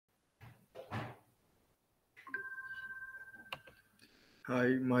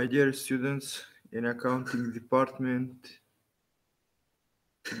Hi, my dear students in accounting department.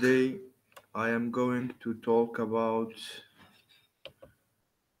 Today I am going to talk about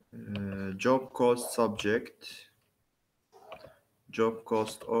job cost subject, job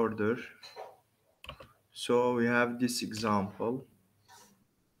cost order. So we have this example.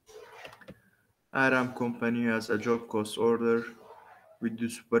 Aram company has a job cost order with the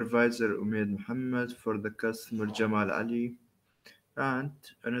supervisor Umaid Muhammad for the customer Jamal Ali and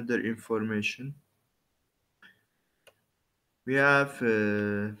another information. We have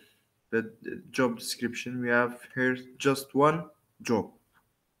the job description. We have here just one job,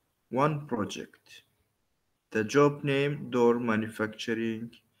 one project. The job name door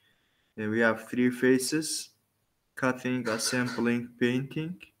manufacturing. We have three phases: cutting, assembling,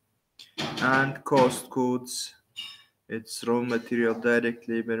 painting, and cost codes. It's raw material, direct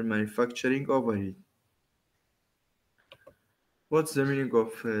labor, manufacturing, overhead. What's the meaning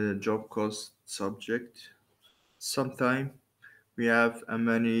of job cost subject? Sometime we have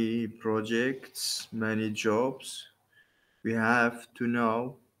many projects, many jobs. We have to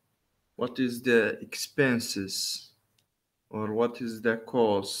know what is the expenses or what is the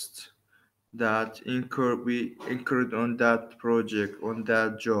cost that we incurred on that project, on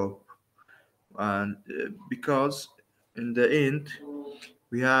that job. And because in the end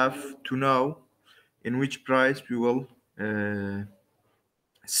we have to know in which price we will uh,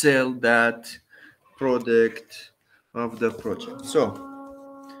 sell that product of the project. So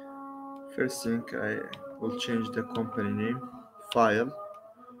first thing, I will change the company name, file,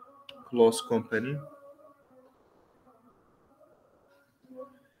 close company,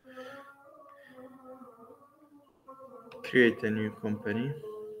 create a new company,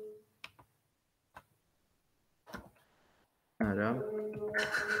 Aram.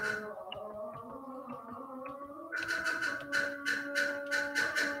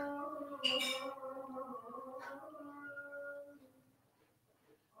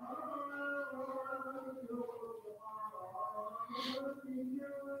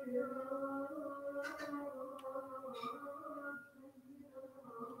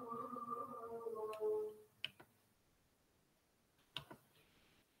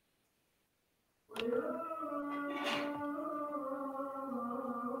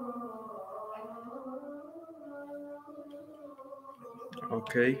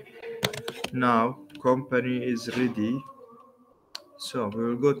 Okay, now company is ready. So we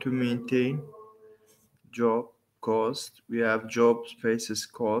will go to maintain job cost. We have job spaces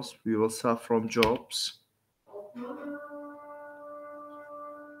cost. We will start from jobs.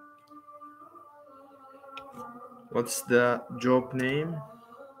 What's the job name?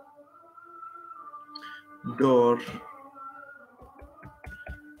 Door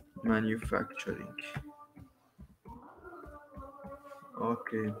manufacturing.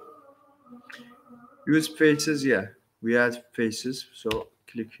 Okay. Use faces. Yeah, we have faces. So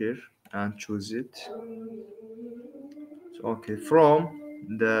click here and choose it. So, okay, from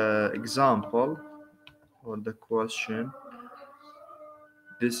the example or the question,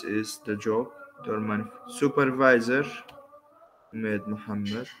 this is the job. Supervisor Umaid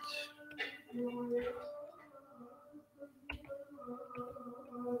Muhammad.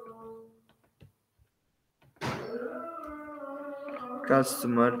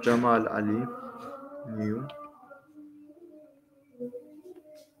 Customer Jamal Ali. New.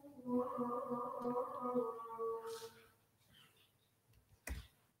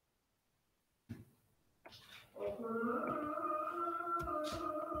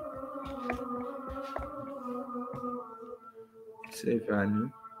 Save and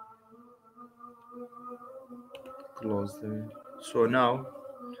new. Close the. So now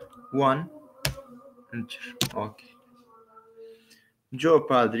one enter. Okay.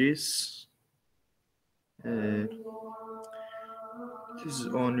 Job address. Uh, this is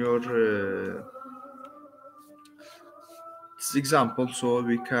on your this example, so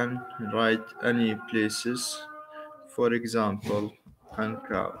we can write any places. For example,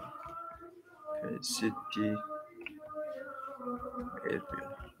 Ankara, okay, city, area,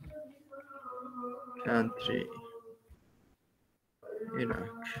 country, Iraq.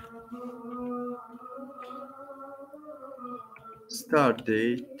 Start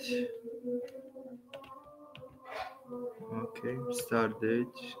date. Okay, start date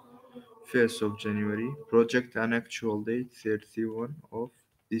 1st of January. Project and actual date 31 of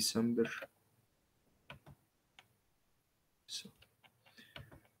December. So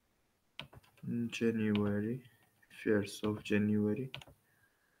January, 1st of January,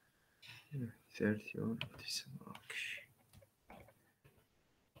 31 of December. Okay.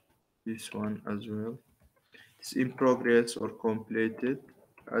 This one as well. It's in progress or completed.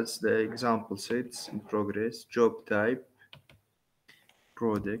 As the example says, it's in progress. Job type,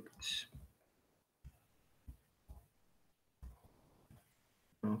 product.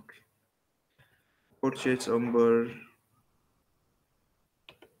 Okay. Purchase number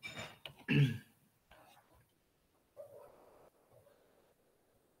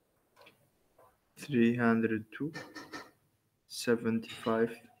 302,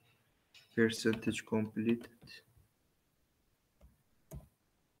 75 percentage completed.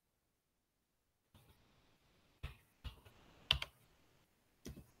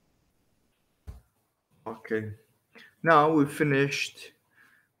 Okay. Now we finished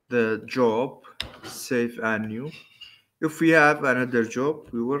the job, save and new. If we have another job,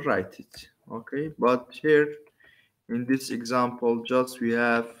 we will write it. Okay. But here in this example, just we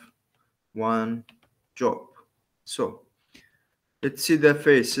have one job. So let's see the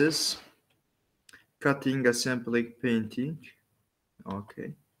faces. Cutting, assembling, painting.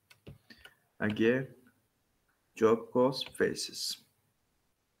 Okay. Again, job cost faces.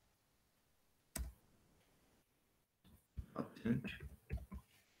 Cutting.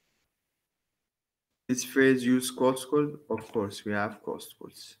 This phase use cost code. Of course, we have cost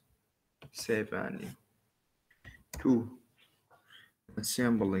codes. Save and new. Two.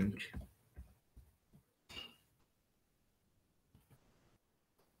 Assembling.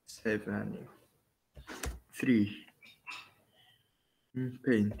 Save and new. Three.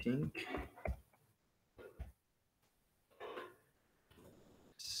 Painting.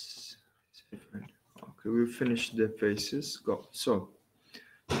 Save and new. Okay, we finished the faces. Go. So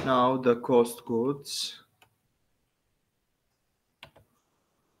now the cost codes.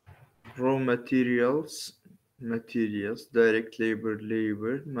 Raw materials, direct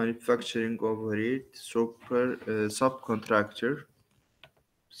labor, manufacturing overhead, subcontractors.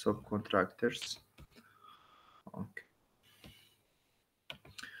 Okay.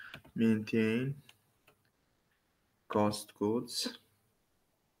 Maintain cost codes.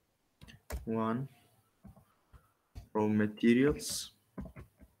 One, raw materials,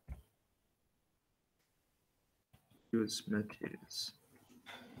 use materials.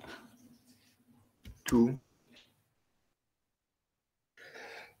 Two,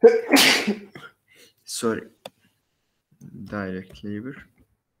 sorry, direct labor.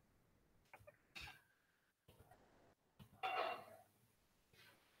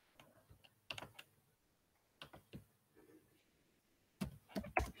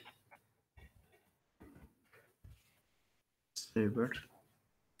 Labor.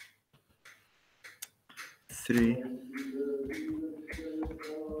 Three,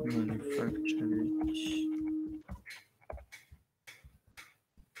 manufacturing.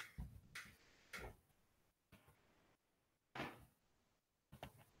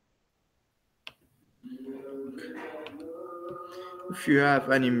 If you have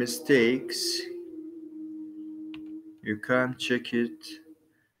any mistakes, you can check it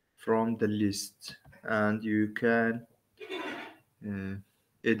from the list and you can uh,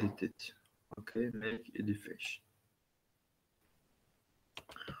 edit it. Okay, make editation.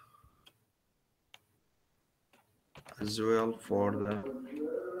 As well for the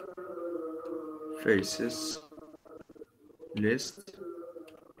faces list.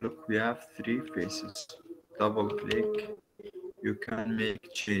 Look, we have three faces. Double click, you can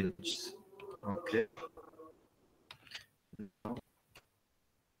make changes. Okay. Now,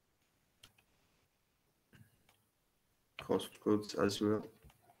 cost codes as well.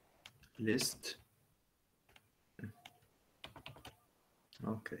 List.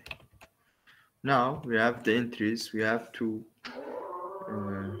 Okay. Now we have the entries. We have to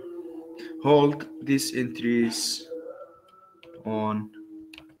uh, hold these entries on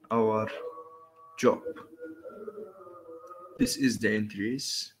our job. This is the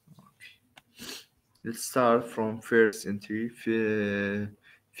entries. Okay. Let's start from first entry,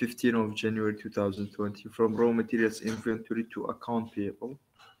 15 of January 2020, from raw materials inventory to account payable.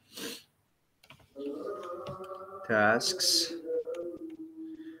 Tasks,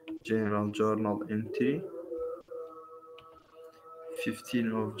 general journal entry,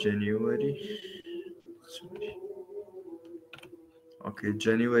 15 of January. Sorry. Okay,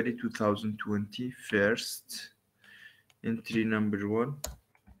 January 2020, first entry number one,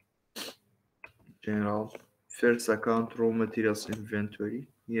 general first account raw materials inventory.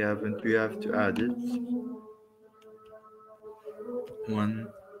 We have to add it.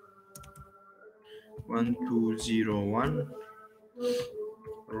 1201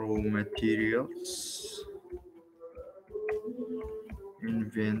 raw materials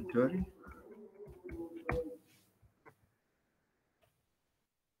inventory.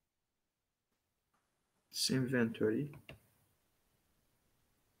 This inventory.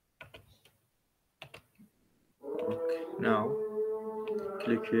 Okay, now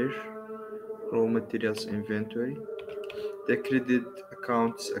click here, raw materials inventory. The credit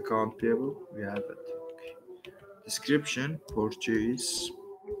account is account payable. We have it. Okay. Description: purchase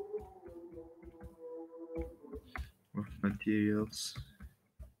of materials.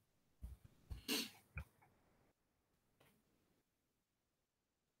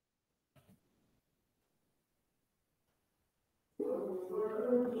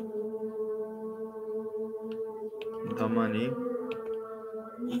 The money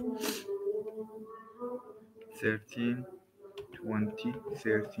 13, 20,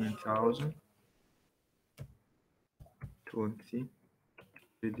 13,000, 20.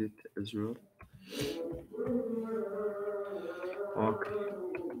 Credit as well. Okay.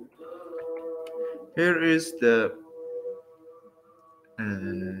 Here is the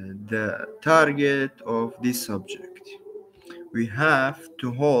target of this subject. We have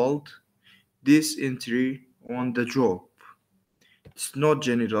to hold this entry on the job. It's not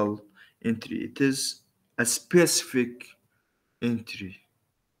general entry. It is a specific entry.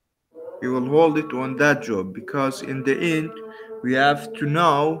 We will hold it on that job because in the end we have to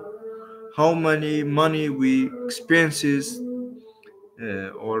know how many money we expenses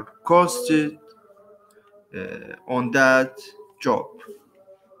or costed on that job.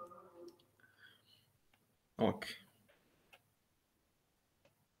 Okay.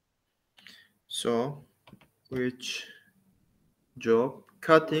 So which job?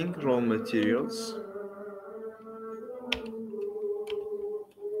 Cutting raw materials.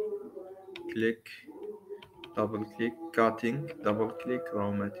 Click, double click, cutting, double click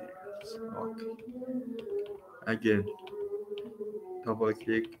raw materials. Okay. Again, double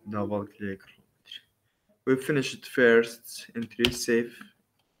click. We finished first entry, save.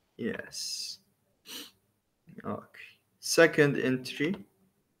 Yes. Okay. Second entry,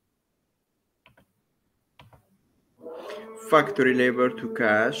 factory labor to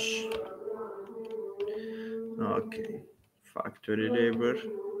cash. Okay. Factory labor.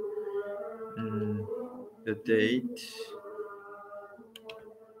 The date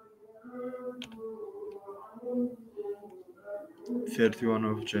 31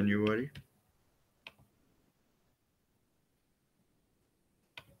 of January.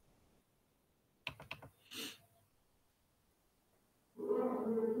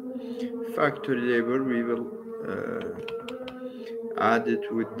 Factory labor, we will add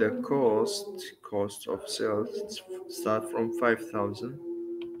it with the cost of sales. Start from 5,000.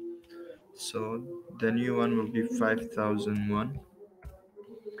 So the new one will be 5,001.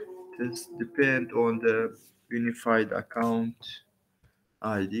 This depend on the unified account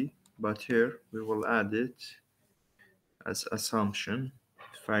ID, but here we will add it as assumption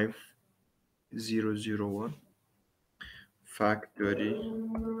 5001. Factory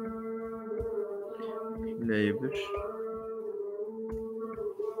labor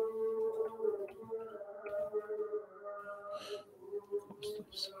cost of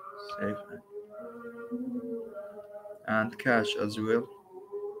save and cash as well.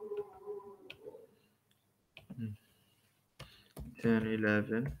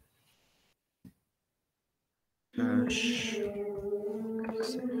 1011 cash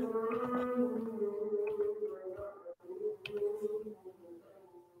save.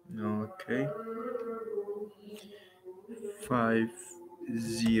 Okay,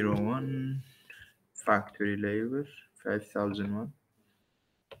 501 factory labor 5001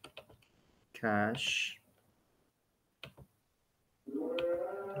 cash.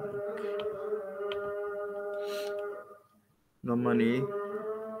 The money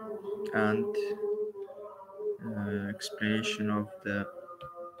and explanation of the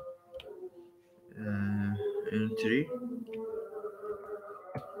entry.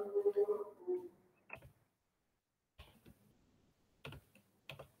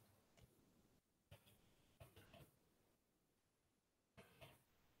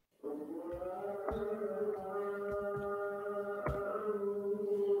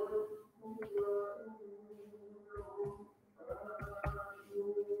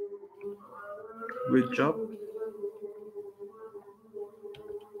 Good job.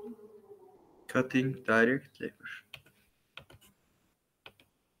 Cutting direct labor.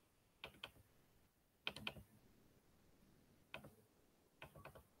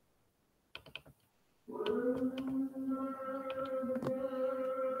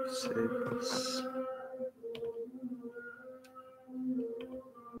 Sales.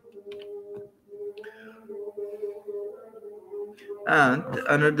 And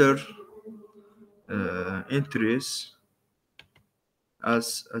another entries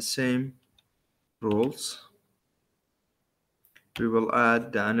as a same roles. We will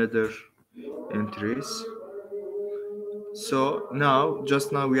add the another entries. So now,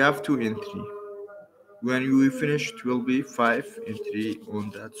 just now we have two entry. When we finish, it will be five entry on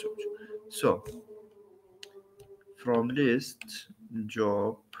that subject. So from list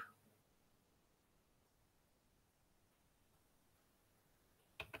job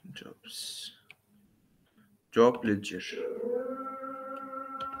jobs job ledger.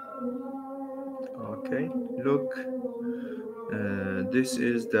 Okay, look, this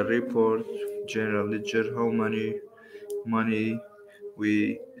is the report general ledger. How many money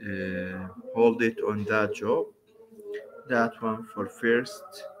we hold it on that job. That one for first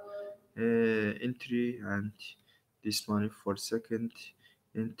entry, and this money for second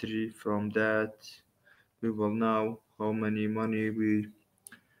entry. From that we will know how many money we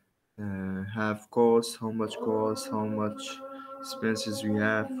have cost, how much cost, how much expenses we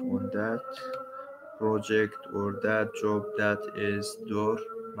have on that project or that job that is door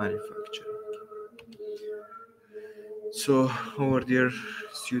manufacturing. So, our dear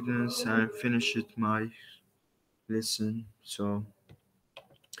students, I finished my lesson. So,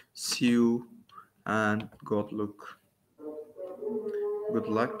 see you and good luck. Good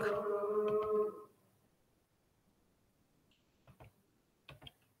luck.